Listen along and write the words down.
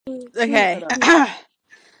Okay. Hi.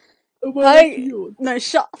 No,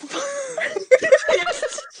 shut.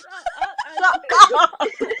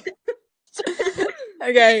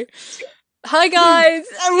 Okay. Hi guys.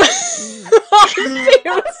 I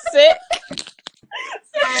feel sick.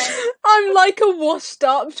 I'm like a washed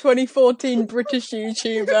up 2014 British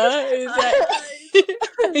YouTuber who's like,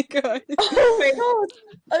 hey guys. Oh my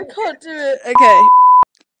god, I can't do it. Okay.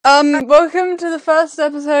 Welcome to the first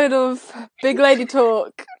episode of Big Lady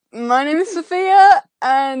Talk. My name is Sophia,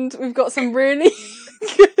 and we've got some really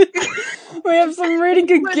we have some really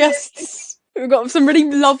good guests. We've got some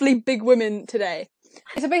really lovely big women today.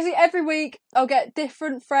 So basically every week I'll get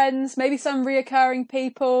different friends, maybe some reoccurring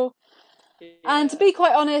people. And to be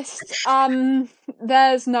quite honest,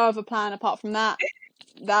 there's no other plan apart from that.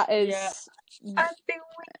 That is... I think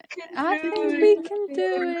we can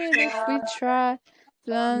do it if we try.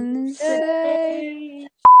 London say.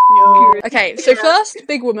 Okay, so first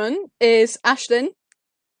big woman is Ashlyn.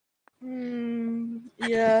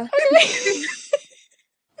 Yeah.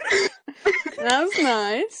 That's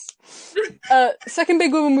nice. Second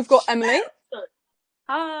big woman, we've got Emily.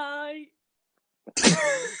 Hi.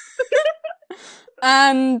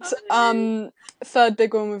 And third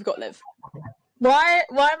big woman, we've got Liv. Why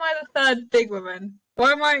am I the third big woman?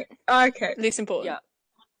 Why am I... okay. Least important.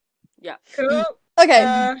 Yeah. Cool.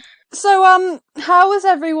 Okay. So, how was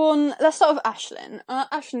everyone... Let's start with Ashlyn.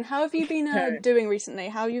 Ashlyn, how have you been doing recently?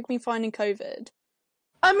 How have you been finding COVID?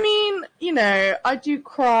 I mean, you know, I do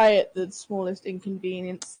cry at the smallest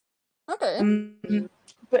inconvenience. Okay.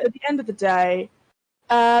 But at the end of the day,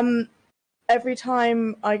 every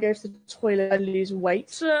time I go to the toilet, I lose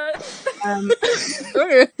weight.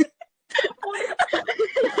 Okay.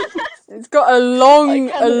 It's got a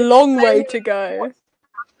long way to go.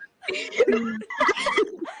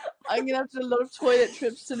 I'm gonna have to do a lot of toilet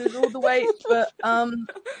trips to lose all the weight, but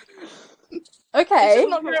Okay. it's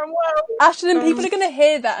not going well. Ashlyn, people are gonna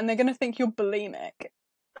hear that and they're gonna think you're bulimic.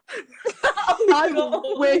 I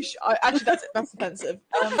wish. Actually, that's offensive.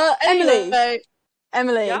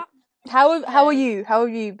 Emily. Yeah? How are you? How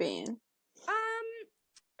have you been?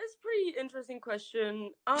 It's a pretty interesting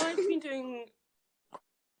question. I've been doing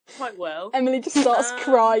quite well. Emily just starts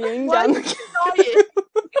crying Why down is the she lying?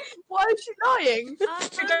 Why is she lying?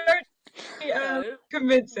 You don't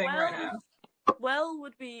convincing right now. Well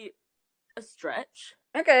would be a stretch,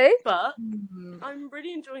 Okay. but I'm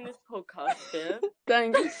really enjoying this podcast here.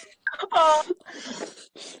 Thanks.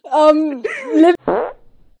 Oh, Liv,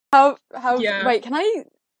 how Yeah. wait,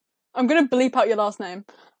 I'm gonna bleep out your last name.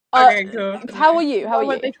 Okay, cool. How are you? How why are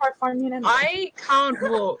won't you? they try to find me an enemy? I can't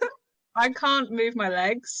walk. I can't move my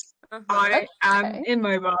legs. I am Okay.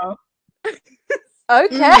 immobile.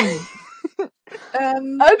 Okay.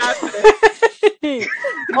 Okay.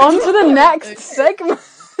 On to the next segment.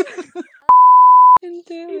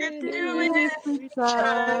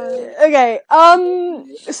 Okay.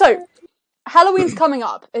 So Halloween's coming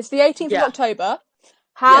up. It's the 18th of October.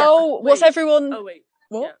 What's Wait. everyone? Oh wait.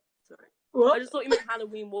 What? Yeah, sorry. What? I just thought you meant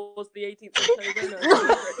Halloween was the 18th of October.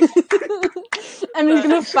 No. Emily's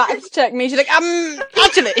gonna fact check me. She's like,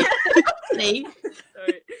 actually. Sorry.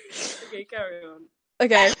 Okay, carry on.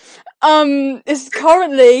 Okay. It's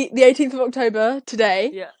currently the 18th of October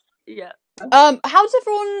today. Yeah.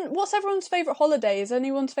 What's everyone's favourite holiday? Is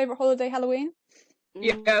anyone's favourite holiday Halloween?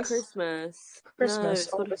 Yes. Christmas. Christmas,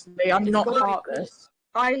 No, obviously. I'm not gotta be heartless.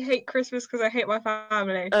 I hate Christmas because I hate my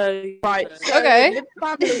family. Right. Yeah. So, Okay. Liv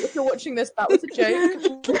family, if you're watching this, that was a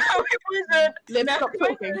joke. No, it wasn't. Liv, No. stop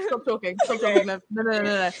talking. Stop talking. Stop talking. Liv. No.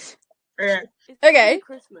 Yeah. It's Okay.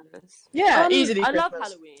 Christmas. Yeah, easily I Christmas. love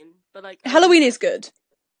Halloween, but like Halloween is good.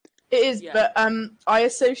 It is, Yeah. but I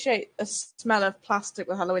associate a smell of plastic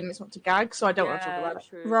with Halloween and it's not to gag, so I don't want to talk about it.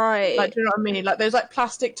 True. Right. Like, do you know what I mean? Like, those like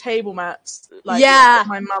plastic table mats, like Yeah. that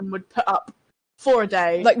my mum would put up for a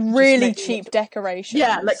day, Like just to really make me cheap want decorations.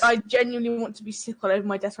 Yeah, like I genuinely want to be sick all over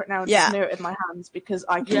my desk right now and Yeah. smear it in my hands because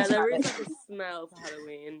I Yeah, can't there stand is it. like a smell for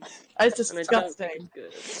Halloween, It's and I don't disgusting. think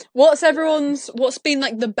it's good. What's been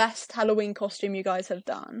like the best Halloween costume you guys have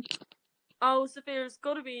done? Oh, Sophia, it's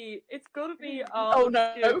gotta be our Oh,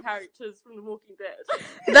 no. obscure characters from The Walking Dead.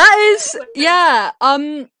 That is, yeah.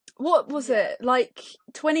 What was it? Like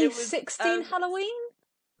 2016 Halloween?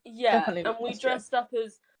 Yeah, Definitely and we last year. dressed up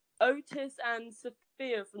as Otis and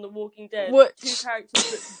Sophia from The Walking Dead. Which- Two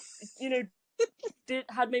characters that,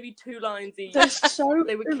 had maybe 2 lines each. They're so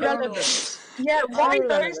They were killed irrelevant. off. Yeah, why Oh,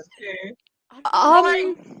 those two?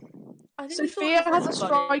 I think we Sophia thought it has a was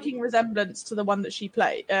funny. striking resemblance to the one that she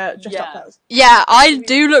played, dressed Yeah. up as. Yeah, I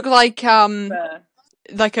do look like Fair.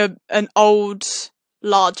 like an old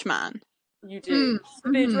large man. You do.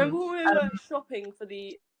 Sophia, do you remember when we were shopping for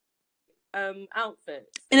the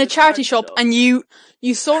outfits in a charity shop, and you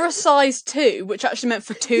saw a size 2, which actually meant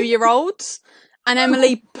for 2-year-olds, and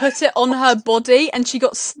Emily put it on her body, and she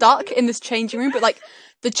got stuck in this changing room. But like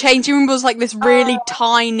the changing room was like this really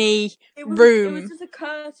tiny room. It was just a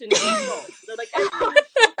curtain on top. So like everyone was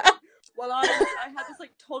shopping, while I had this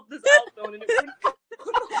like toddler's outfit on, and it was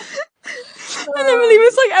And Emily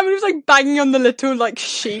was like banging on the little like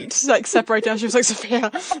sheet, like separating. She was like, Sophia,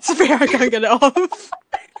 I can't get it off.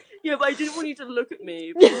 Yeah, but I didn't want you to look at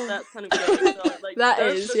me because that's kind of gross. So I was like, That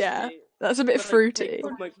 "Don't is, look yeah. at me." That's a bit So, like, fruity. take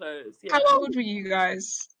off my clothes. Yeah. How old were you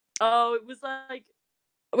guys? Oh, it was like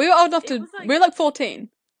We were old enough It to. was like- We were like 14.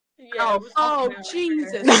 yeah. It was, Oh, no.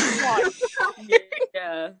 Jesus Christ.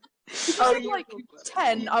 yeah. If I was like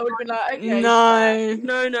 10, I would have been like, okay. No.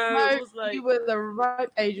 No, No, it was like you were the right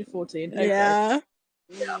age of 14. Okay. Yeah.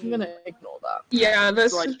 Yeah, I'm gonna ignore that. Yeah,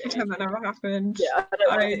 let's Right. just pretend that never happened. Yeah, I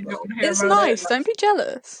don't I want don't want to hear It's about nice. Don't be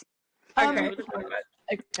jealous. Okay.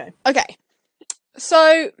 it. Okay. Okay.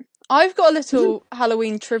 So I've got a little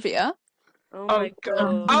Halloween trivia oh Oh, my God.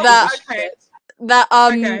 god. Oh, That- okay. that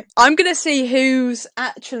Okay. I'm gonna see who's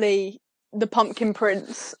actually the Pumpkin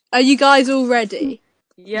Prince. Are you guys all ready?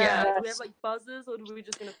 Yeah. Yes. Do we have like buzzers or do we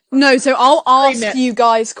just gonna No. So I'll Scream ask it. you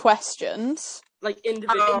guys questions. like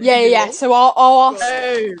individual? Yeah. So I'll ask.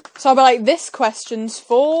 Oh, So I'll be like, this question's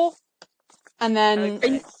for, and then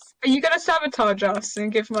Okay. Are you gonna sabotage us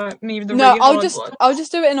and give me the no, really I'll hard just one? I'll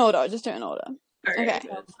just do it in order. Okay.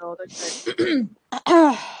 oh God, okay.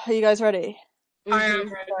 Are you guys ready? I am Mhm.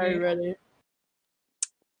 So ready. ready.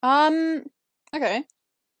 Okay.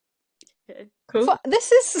 Okay. Cool.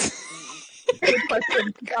 This is Good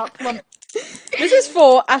question. Come on. this is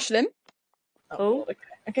for Ashlyn. Oh.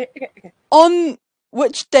 Okay. On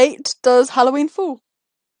which date does Halloween fall?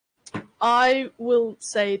 I will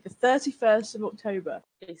say the 31st of October.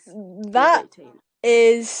 It's That 18.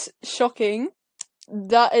 is shocking.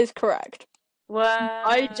 That is correct. Wow.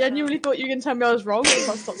 I genuinely thought you were going to tell me I was wrong because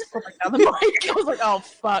I stopped scrolling down the mic. I was like, oh,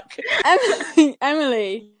 fuck.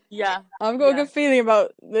 Emily, Yeah. I've got a Yeah. good feeling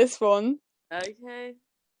about this one. Okay.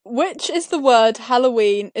 Which is the word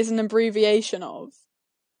Halloween is an abbreviation of?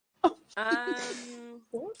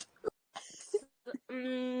 What?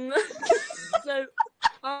 Mm, so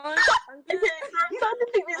I'm Okay, so I'm starting to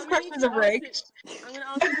think these questions are rigged. I'm gonna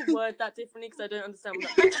ask you the word that differently because I don't understand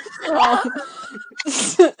what that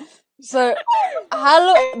means. So,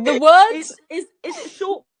 the words. Is it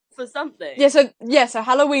short for something? So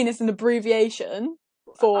Halloween is an abbreviation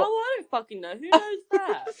for. Oh, I don't fucking know. Who knows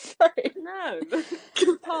that? Sorry. No.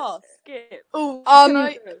 Pass. Skip. Oh, Um, can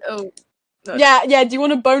I? Oh, no. Yeah. Do you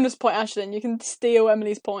want a bonus point, Ashlyn? You can steal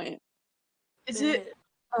Emily's point. Is it?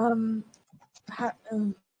 Ha-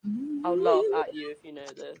 I'll laugh at you if you know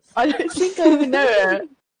this. I don't think I even know it.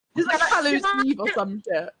 It's like Hallows Eve or some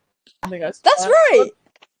shit. I think I That's right.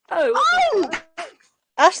 Oh, what the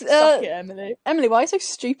fuck? Suck it, Emily. Emily, why are you so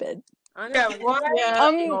stupid? I know. Yeah, why? Yeah. Why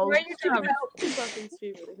are you dumb? Fucking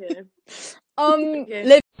stupid here. Yeah.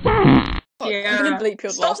 Liv. Yeah. I'm gonna bleep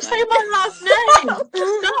your Stop last saying name. my last name!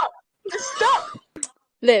 Just stop!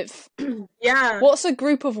 Liv. Yeah. What's a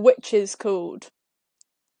group of witches called?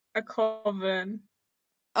 A coven.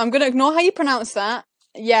 I'm gonna ignore how you pronounce that.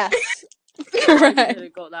 Yes. I should Correct.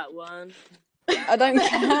 have got that one. I don't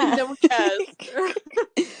care. No one cares.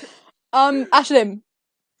 Ashlyn,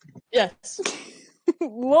 Yes.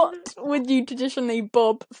 what would you traditionally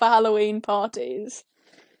bob for Halloween parties?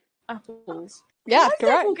 Apples. Yeah, Why do they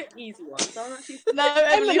correct. all get easy ones? I'm actually No,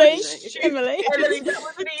 Emily. Emily. Emily. Emily, that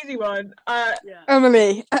was an easy one. yeah.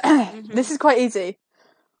 Emily. This is quite easy.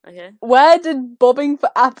 Okay. Where did bobbing for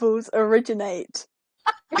apples originate?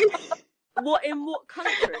 What in what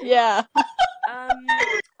country? Yeah.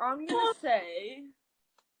 I'm gonna say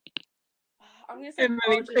Emily,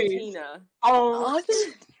 Argentina. Oh,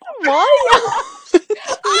 Why?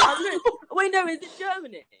 Wait, no, is it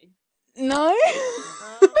Germany? No.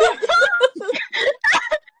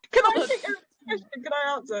 can I take a question? Can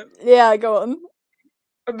I answer? Yeah, go on.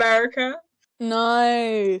 America.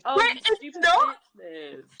 No. Oh, Wait, you it's stupid not?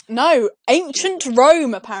 bitches. No. Ancient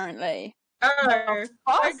Rome, apparently. Oh.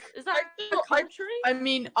 Fuck. Is that a country? I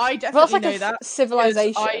mean, I Well, that's definitely like know a that.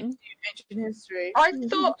 civilization. I do ancient history. I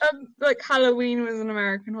thought like Halloween was an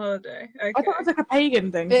American holiday. Okay. I thought it was like a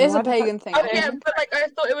pagan thing. It so is why a the fuck- pagan thing. Oh, yeah, but like I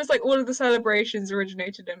thought it was like all of the celebrations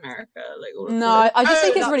originated in America. Like all of No, the... I just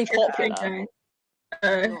think it's that's really true. popular. Okay.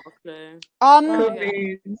 Not a clue. Cool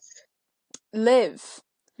Okay. beans. Liv.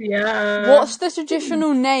 Yeah. What's the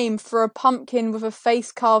traditional name for a pumpkin with a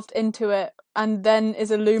face carved into it and then is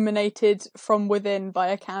illuminated from within by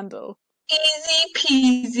a candle? Easy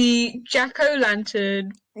peasy,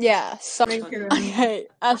 jack-o'-lantern. Yeah, Make it a- Okay,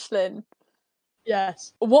 Ashlyn.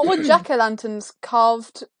 Yes. What were jack-o'-lanterns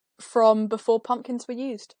carved from before pumpkins were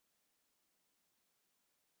used?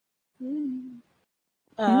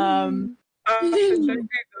 Um, Don't Google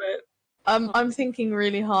it. I'm thinking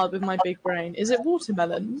really hard with my big brain. Is it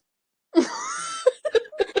watermelon? No.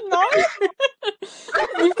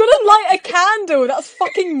 You've got to light a candle. That's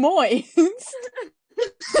fucking moist. So,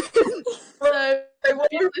 What is the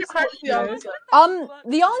what's the question? answer?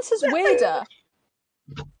 The answer's weirder.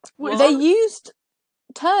 What? They used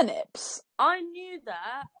turnips. I knew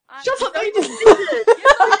that. Shut up! You didn't.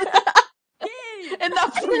 In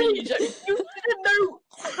that fridge. You didn't know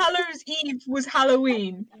Hallows Eve was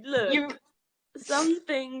Halloween. Look, You some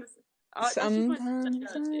things. Sometimes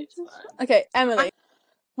It's fine. Okay, Emily.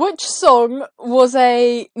 Which song was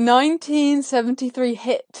a 1973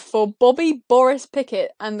 hit for Bobby Boris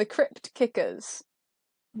Pickett and the Crypt Kickers?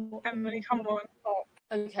 Emily, come on.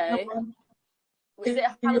 Okay. Come on. Is it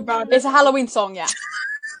Think about Halloween? It's a Halloween song, yeah.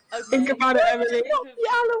 Okay. Think about it, Emily. The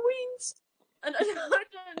Halloweens. And I don't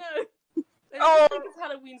know. There's Oh. the biggest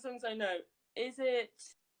Halloween songs I know. Is it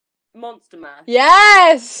Monster Mash?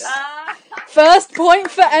 Yes! Ah! First point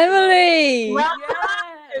for Emily! Wow.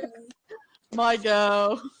 Yes! My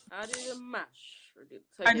girl. I did a mash.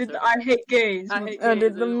 I hate gays. I hate I gays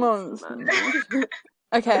did the and monster Mash.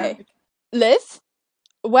 Okay. Liv,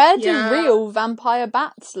 where do Yeah. real vampire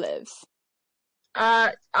bats live?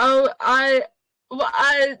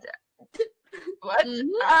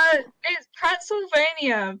 It's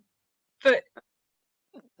Transylvania, but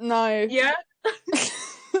No. yeah. Is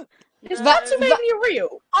No. Pennsylvania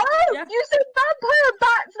real? Oh, Yeah. you said vampire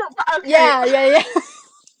bats, not okay. Yeah.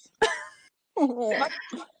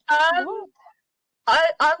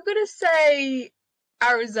 I'm gonna say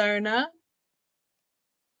Arizona.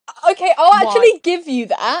 Okay, I'll Why? actually give you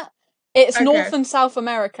that. It's Okay. North and South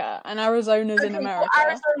America, and Arizona's in Okay, well,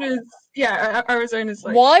 America. Arizona's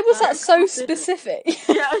like. Why was that That's so specific. specific?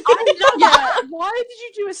 Yeah. Yeah. Why did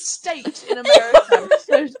you do a state in America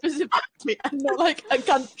so specifically and not like a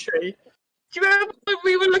country? Do you remember when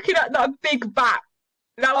we were looking at that big bat?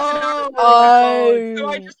 That was in Arizona. Oh. So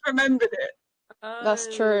I just remembered it. That's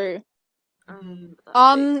true.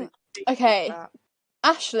 That's Okay.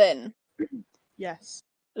 Ashlyn, Yes.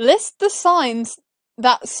 list the signs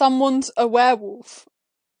that someone's a werewolf.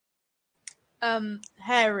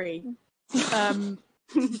 Hairy. I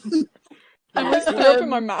almost threw up in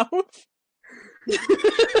my mouth.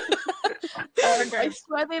 I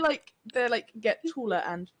swear they get taller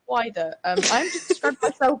and wider. I'm just describing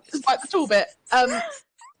myself despite the tall bit.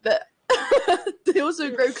 That they also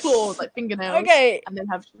grow claws like fingernails. Okay. And then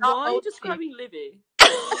have Why are you old describing Livy?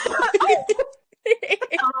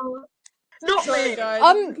 Not Sorry me. guys, Um,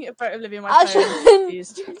 I'm looking at a photo of Livy on my Ashlyn, phone.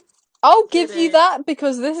 Confused. I'll give you Kidding. that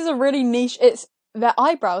because this is a really niche. It's their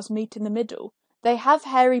eyebrows meet in the middle. They have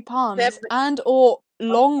hairy palms They're- and or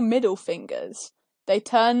long middle fingers. They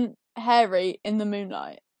turn hairy in the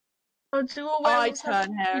moonlight. Oh, do all I werewolves have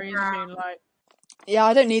turn hairy in the eyebrows? moonlight. Yeah,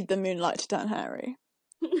 I don't need the moonlight to turn hairy.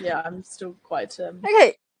 Yeah, I'm still quite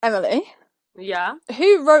Okay, Emily, Yeah.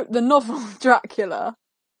 who wrote the novel Dracula?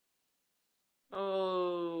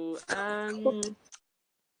 Oh, I'm not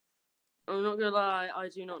gonna lie, I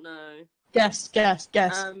do not know. Guess.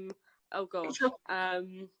 Oh gosh. I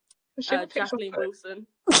should have picked Jacqueline something. Wilson.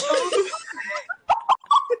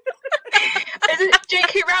 Is it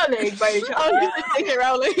J.K. Rowling by any chance? Oh, yeah, J.K.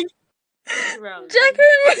 Rowling. Rowling.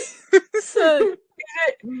 Jacqueline Wilson.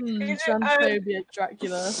 Is it, Transphobia,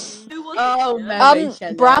 Dracula. Who was Oh, it? Mary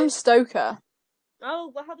Shelley. Bram Stoker.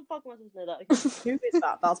 Oh, well, how the fuck am I supposed to know that? Who is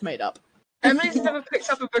that? That's made up. Emily's never picked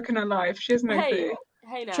up a book in her life. She has no Hey, clue.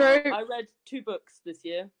 hey now. True. I read 2 books this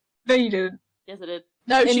year. No, you didn't. Yes, I did.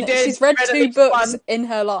 No, she did. She's read at 2 least books one. in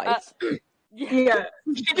her life. Yeah. Yeah.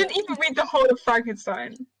 She didn't even read the whole of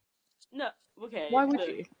Frankenstein. No, okay. Why would look,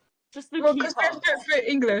 you? Just the Well, key because we have to parts. do it for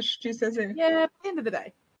English, she says it. Yeah, at the end of the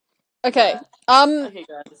day. Okay. Okay,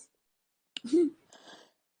 guys.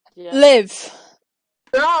 Yeah. Liv.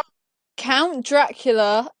 Ah, Count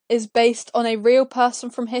Dracula is based on a real person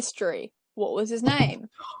from history. What was his name?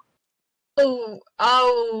 Oh,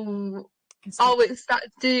 it's that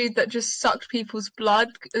dude that just sucked people's blood.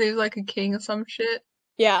 He was like a king or some shit.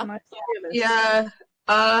 Yeah. Can I steal this? Yeah.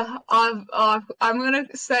 I'm gonna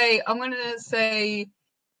say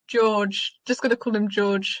George. Just gonna call him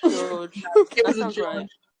George. George. It That was a sounds George. right.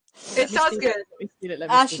 It sounds good. Let me steal it. Let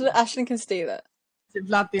me steal it. Ashlyn can steal it. Is it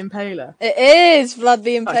Vlad the Impaler? It is Vlad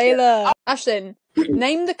the Oh, shit. Impaler. Ashlyn,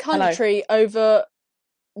 name the country over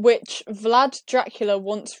which Vlad Dracula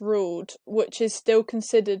once ruled, which still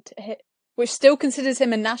considers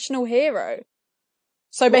him a national hero.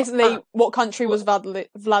 So basically, what country was Vlad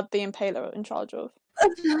the Impaler in charge of?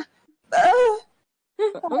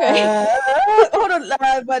 Okay. Hold on.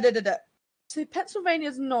 So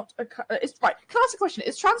Pennsylvania's not a. It's right. Can I ask a question?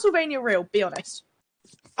 Is Transylvania real? Be honest.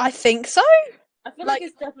 I think so. I feel like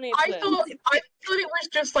it's definitely a I place. thought it was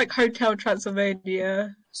just like Hotel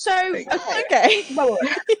Transylvania. So Okay. Well,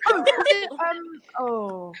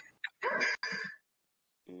 oh.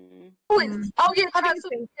 Mm. Oh yeah, How do you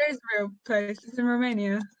Transylvania is a real place. It's in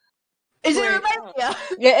Romania. Is it Wait, Romania?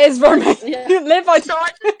 Yeah, it is Romania. Yeah. Liv, I... So I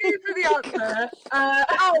just gave you the answer.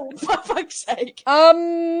 Oh, for fuck's sake!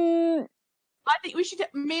 I think we should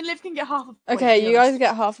get. Me and Liv can get half a point. Okay, to be you guys honest.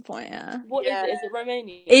 get half a point, yeah. What is Yeah. it? Is it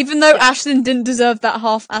Romania? Even though Yeah. Ashlyn didn't deserve that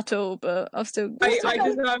half at all, but I'll still... I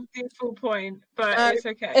deserve the full point, but it's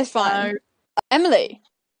okay. It's fine. Emily,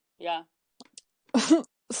 Yeah.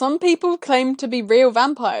 some people claim to be real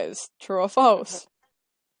vampires. True or false?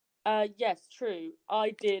 Yes, true.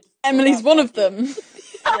 I did. for Emily's about one of 5 years. them.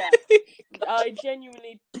 Yeah. I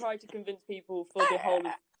genuinely tried to convince people for the whole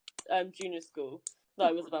of junior school that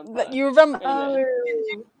I was a vampire. That you remember... Anyway.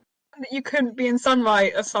 That you couldn't be in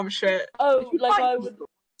sunlight or some shit. Oh, You like might-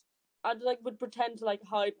 I would pretend to like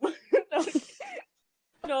hide.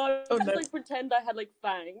 No, I would just like pretend I had like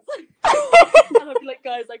fangs, and I'd be like,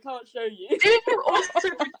 guys, I can't show you. Did you also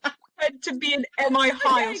pretend to be an MI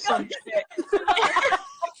high or some shit?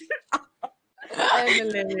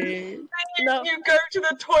 Emily. No. You go to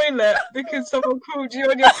the toilet because someone called you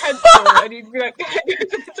on your pencil and you'd be like, go to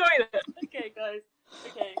the toilet. Okay, guys.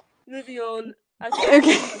 Okay, moving on.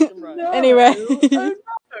 Okay. Right. No. Anyway.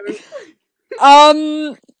 Oh,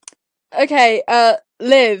 no. Okay,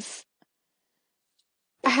 Liv.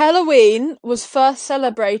 Halloween was first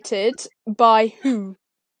celebrated by who?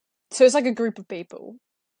 So it's like a group of people.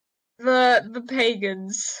 The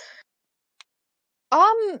pagans.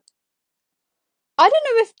 I don't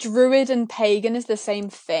know if druid and pagan is the same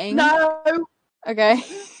thing. No. Okay.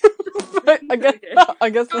 But I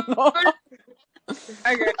guess not.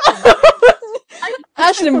 Okay.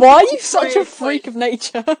 Ashlyn, why are you such a freak of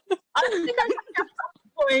nature? I think I should get a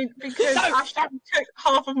point because Ashton took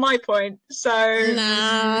half of my point, so...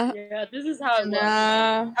 Nah. Yeah, this is how it works.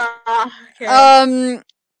 Nah.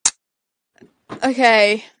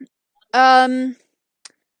 Okay. Okay.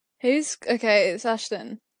 Who's okay? It's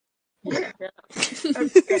Ashlyn. Yeah. Okay. I'm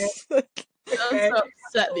so upset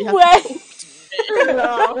that you have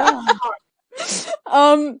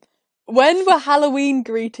Wait. When were Halloween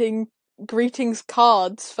greetings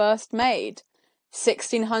cards first made?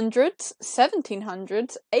 1600s,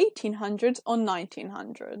 1700s, 1800s, or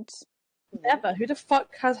 1900s? Never. Who the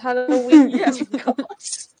fuck has Halloween? Yeah.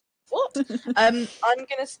 What? I'm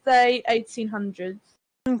gonna say 1800s.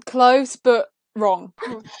 Close, but wrong.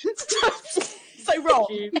 So wrong.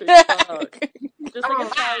 Stupid fuck. Just like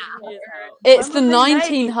 1,000 years out. It's the When were they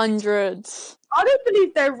made? 1900s. I don't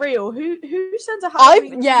believe they're real. Who sends a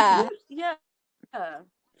Halloween? Yeah. Yeah.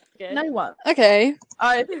 Okay. No one. Okay.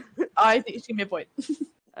 I think you should give me a point.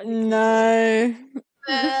 I think No.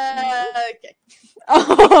 Okay.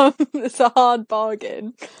 It's a hard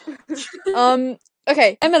bargain.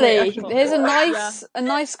 Okay, Emily, here's a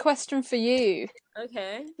nice question for you.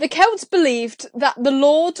 Okay. The Celts believed that the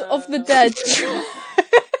Lord of the Dead.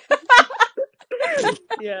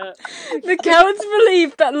 Yeah. The Celts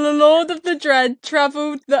believed that the Lord of the Dead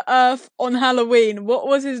travelled the earth on Halloween. What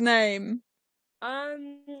was his name? I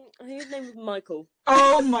think his name was Michael.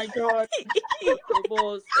 Oh my god. It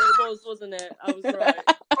was, wasn't it? I was right.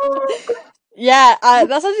 Yeah,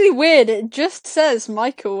 that's actually weird. It just says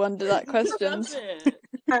Michael under that question. Does it?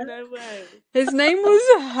 No way. His name was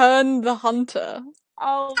Herne the Hunter.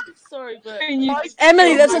 Oh, sorry, but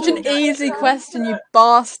Emily, that's such an easy question, you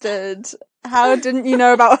bastard. How didn't you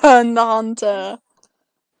know about Herne the Hunter?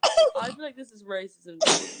 I feel like this is racism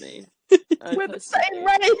towards me. We're the same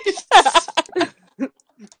race.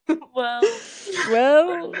 Well,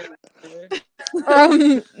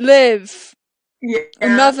 Liv, Yeah.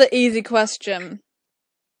 another easy question.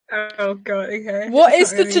 Oh god, okay. What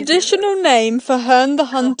It's is not the really easy. traditional name for Herne the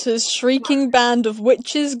Hunter's shrieking band of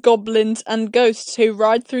witches, goblins, and ghosts who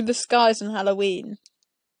ride through the skies on Halloween?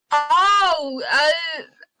 Oh,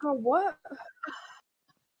 God, what?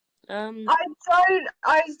 I don't.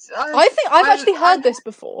 I think I've actually heard this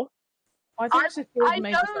before. I think Sophia I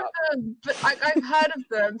made know this up. them, but I've heard of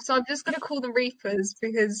them, so I'm just gonna call them Reapers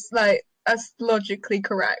because, like, that's logically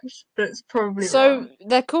correct, but it's probably So wrong.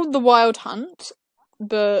 they're called the Wild Hunt,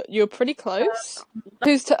 but you're pretty close.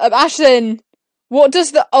 Who's to Ashlyn? What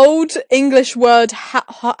does the Old English word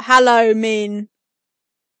hallow mean?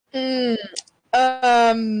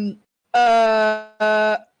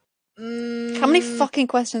 How many fucking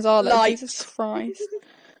questions are there? Light. Jesus Christ.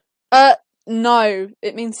 No,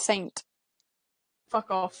 it means saint. Fuck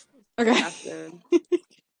off. Okay. Ashton.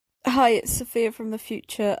 Hi, it's Sophia from the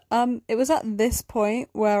future. It was at this point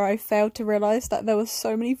where I failed to realise that there were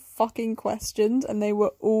so many fucking questions and they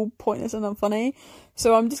were all pointless and unfunny.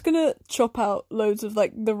 So I'm just gonna chop out loads of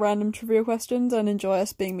like the random trivia questions and enjoy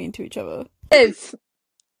us being mean to each other. If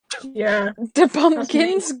Yeah. do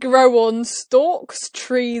pumpkins grow on stalks,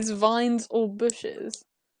 trees, vines, or bushes?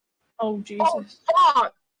 Oh, Jesus. Oh,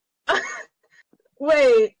 fuck!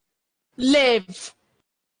 Wait. Live.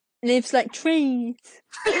 Leaves like trees.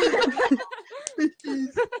 What,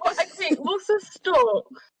 I think, what's a stalk?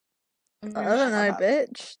 I don't know,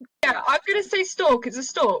 bitch. Yeah, I'm gonna say stalk. It's a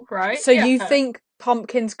stalk, right? So yeah. you think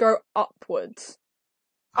pumpkins grow upwards?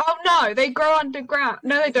 Oh no, they grow underground.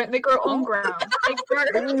 No, they don't. They grow on ground. They grow.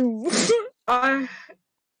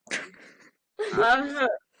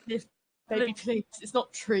 Baby, please. It's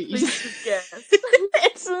not trees. Please just guess.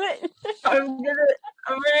 It's lit. I'm gonna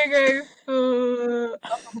go for.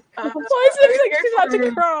 Why is it like she's about to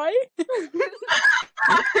cry?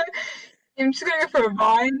 I'm just gonna go for a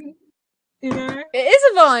vine. You know. It is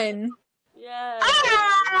a vine. Yeah.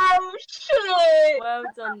 Oh shit! Well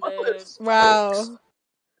done, Liv. Wow.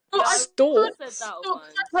 Well, I Stalk. I said that stalk. one.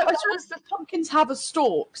 I suppose the Pumpkins have a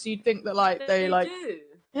stalk, so you'd think that like they like. do.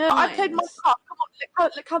 Yeah, I played Vines. Minecraft. Come on,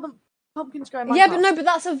 look how the pumpkins grow in Minecraft. Yeah, but no, but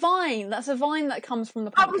that's a vine. That's a vine that comes from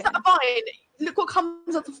the How was pumpkin. that a vine? Look what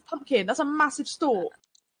comes out of the pumpkin. That's a massive stalk.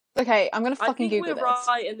 Okay, I'm gonna I fucking think Google we're this.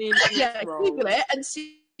 right in the internet. Yeah, Google it and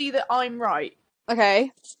see that I'm right.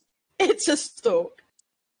 Okay, It's a stalk.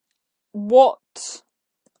 what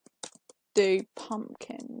do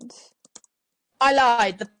pumpkins? I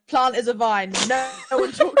lied. The plant is a vine. No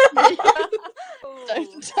one talks to me.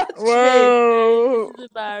 Don't touch Whoa. This is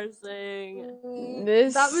embarrassing. me.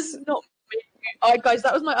 This That was not me. Alright, guys,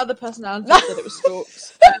 that was my other personality that said it was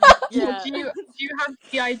stalks. Yeah. Do you have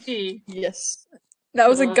the ID? Yes. that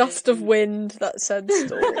was a Right. gust of wind that said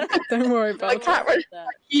stalk. Don't worry My about cat it. wrote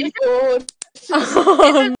keyboard.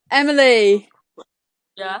 Emily,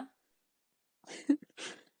 Yeah.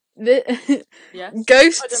 Yes.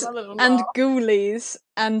 ghosts I don't know, and ghoulies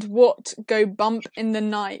and what go bump in the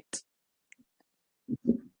night?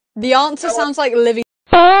 The answer sounds like living.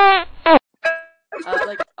 Like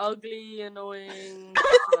ugly, annoying.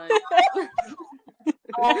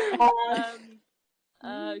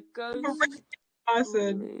 Ghosts.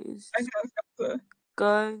 Person. Ghoulies. I think that's the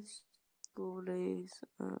Ghosts. Ghoulies.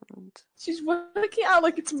 And. She's working out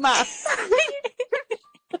like it's math.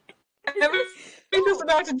 Everyone doesn't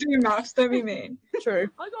know how to do maths, don't be mean. True.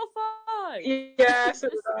 I got 5. Yeah, so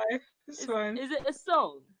did I. It's fine. Is it a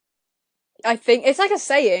song? I think it's like a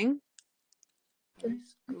saying.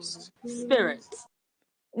 Spirits.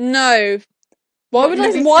 No. Why would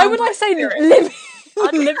Living Why sounds would I like say spirit. living? I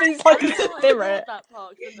don't Living's know, like I a thought spirit. that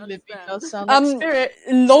part, 'cause I didn't Living understand. does sound like spirit.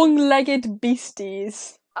 Long-legged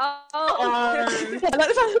beasties. Oh.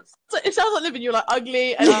 It sounds like living. You're like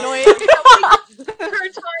ugly and annoying. Her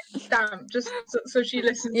time stamp, just so she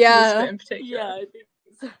listens Yeah. to this bit in particular. Yeah, I think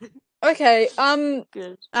so. Okay.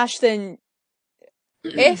 Good. Ashton,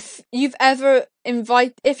 if you're ever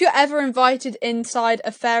invited inside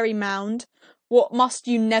a fairy mound, what must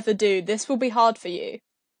you never do? This will be hard for you.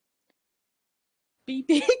 Be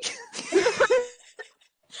big.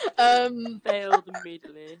 Failed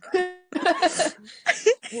immediately.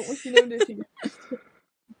 What was your name?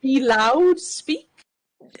 Be loud. Speak.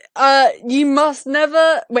 You must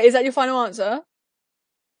never. Wait, is that your final answer?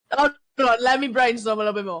 Oh, God, let me brainstorm a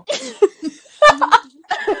little bit more.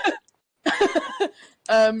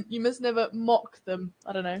 You must never mock them.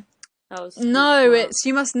 I don't know. That was No, super. it's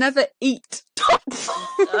you must never eat.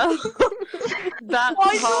 That's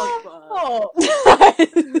Why hard. not?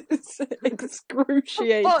 It's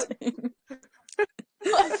excruciating.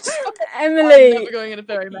 I'm Emily, never going in a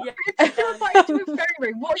fairy mound. Yeah, If you're invited to a fairy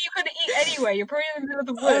ring, what are you going to eat anyway? You're probably in the middle of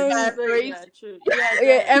the woods. yeah, true. Yeah, okay,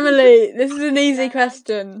 yeah. Emily, this is an easy Yeah.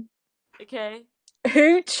 question. Okay.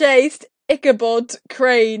 Who chased Ichabod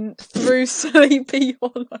Crane through Sleepy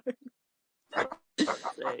Hollow?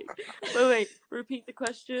 Wait. Repeat the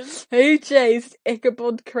question. Who chased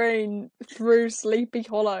Ichabod Crane through Sleepy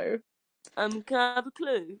Hollow? Can I have a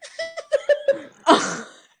clue?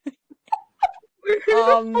 Who the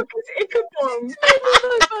fuck is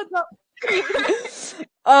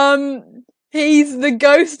Ichabod? He's the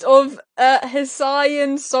ghost of a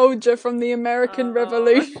Hessian soldier from the American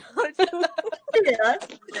Revolution. Yeah.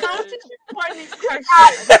 How did you find these questions? How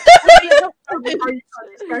did you find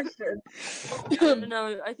these questions? I don't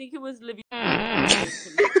know. I think it was Livy. Am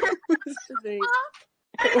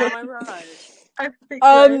I right?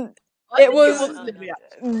 I It think was Livy,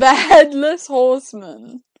 actually. the Headless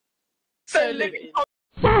Horseman. So Livy.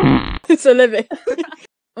 So Livy.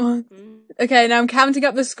 Mm. Okay, now I'm counting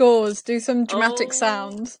up the scores. Do some dramatic Oh.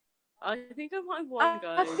 sounds. I think I might have won, I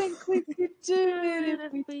guys. think we could do it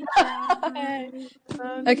if we tried.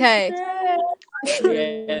 Okay.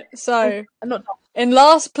 Yeah. So, I'm not. in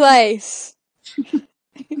last place,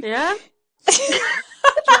 Yeah?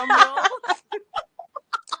 Drum roll.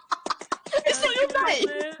 It's not your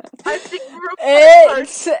name. I think we're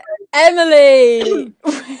it's Emily.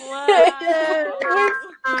 Wow.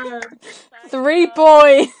 Uh, 3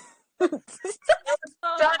 points. Done,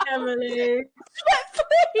 Emily.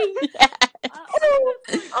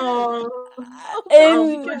 Oh,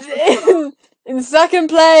 In second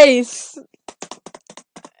place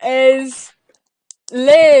is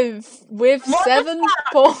Liv with What the 7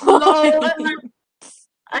 points. lol.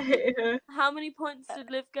 I hate her. How many points did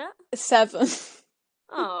Liv get? 7.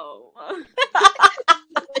 Oh.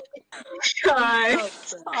 Shy.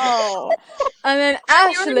 Oh. And then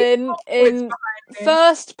Ashlyn in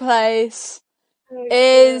first place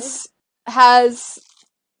has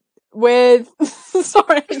with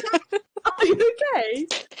sorry Are you okay?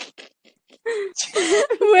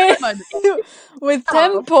 with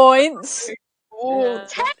 10 points. Yeah.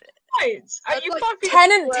 10 points. Are That's you like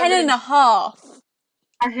fucking 10 and a half.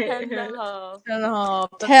 I hate 10 her. and a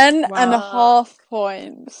half. 10.5. 10 and a Wow. half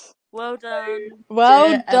points. Well done.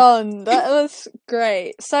 Well Yeah, done. That was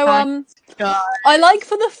great. So Thanks, guys. I like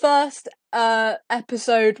for the first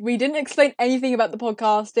episode we didn't explain anything about the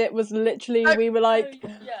podcast. It was literally we were like, Oh,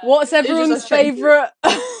 yeah. what's It's just everyone's us chatting. favourite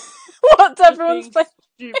what's Just everyone's being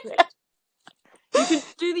favourite stupid. You can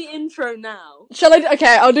do the intro now. Shall I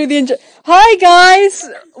okay, I'll do the intro. Hi guys.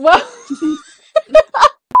 Well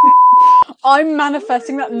I'm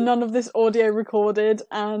manifesting that none of this audio recorded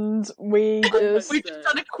and we just We've just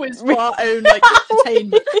done a quiz for our own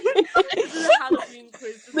entertainment. This is a Halloween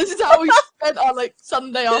quiz. This is how we spent our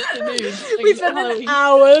Sunday afternoon. we spent an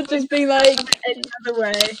hour just being like Any other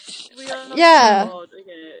way. We are Yeah. God,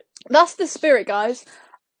 okay. that's the spirit, guys.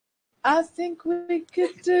 I think we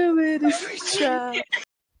could do it if we try.